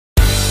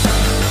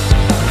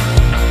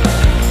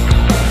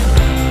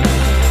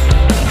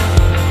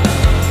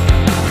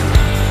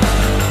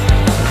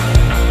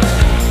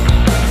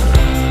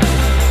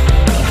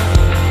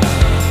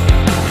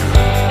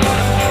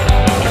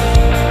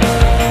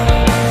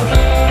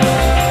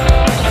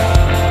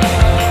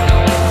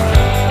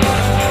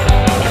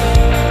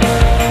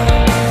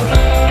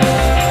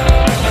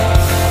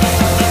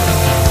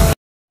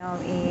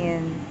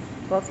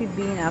coffee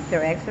bean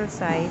after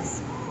exercise.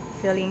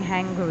 Feeling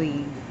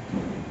hungry.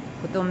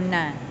 Gutom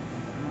na.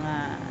 Mga...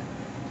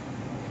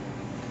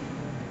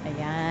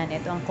 Ayan,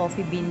 ito ang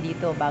coffee bean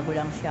dito. Bago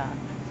lang siya.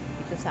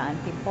 Dito sa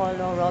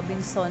Antipolo,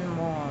 Robinson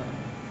Mall.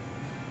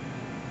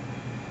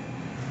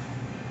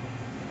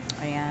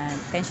 Ayan.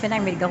 Tensyon na,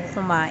 may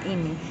ako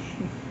kumain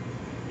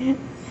eh.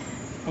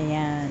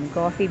 Ayan,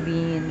 coffee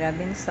bean,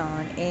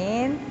 Robinson,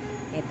 and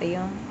ito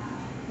yung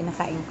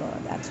pinakain ko.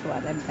 That's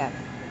what I've got.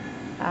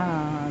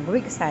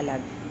 Greek salad.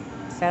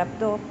 Sarap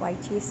to,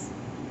 white cheese.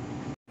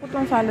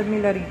 Itong salad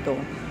nila rito.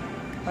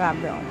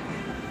 Grabe oh.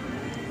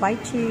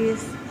 White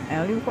cheese,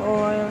 olive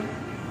oil,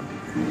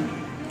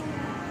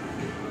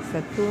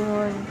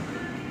 satun.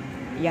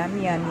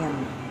 Yummy, yummy,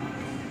 yummy.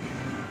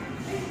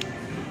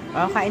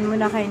 Kain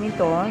muna kayo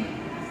nito.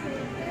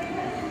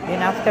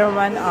 Then after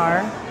 1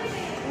 hour,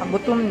 pag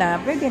gutom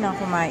na, pwede na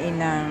kumain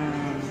ng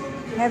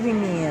heavy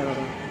meal.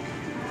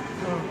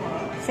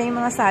 Sa yung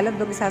mga salad,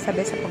 huwag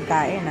isasabay sa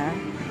pagkain, ha?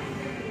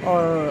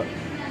 Or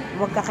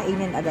huwag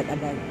kakainin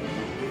agad-agad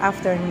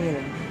after meal.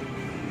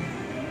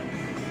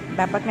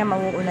 Dapat nga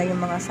mauuna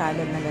yung mga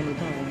salad na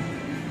ganito.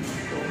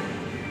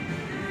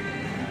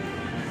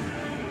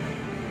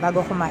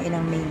 Bago kumain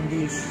ng main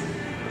dish.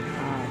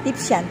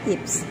 Tips yan,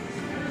 tips.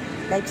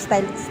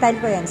 Lifestyle, style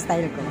ko yan,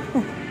 style ko.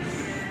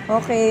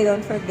 Okay,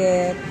 don't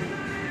forget.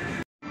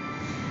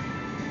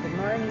 Good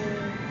morning.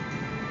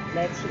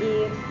 Let's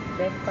eat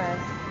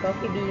breakfast.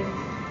 Coffee bean.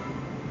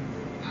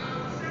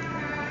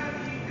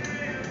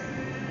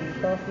 And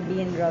coffee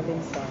bean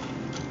Robinson.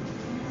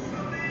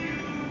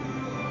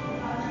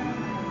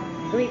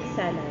 Greek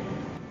salad.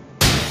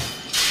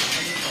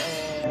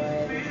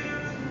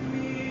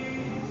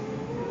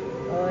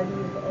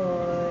 Olive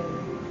oil.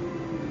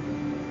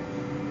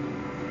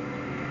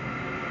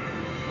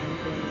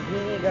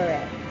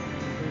 Vinaigrette.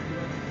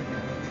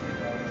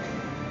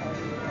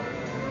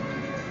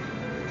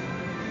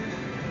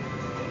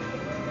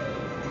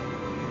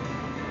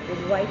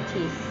 With white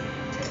cheese.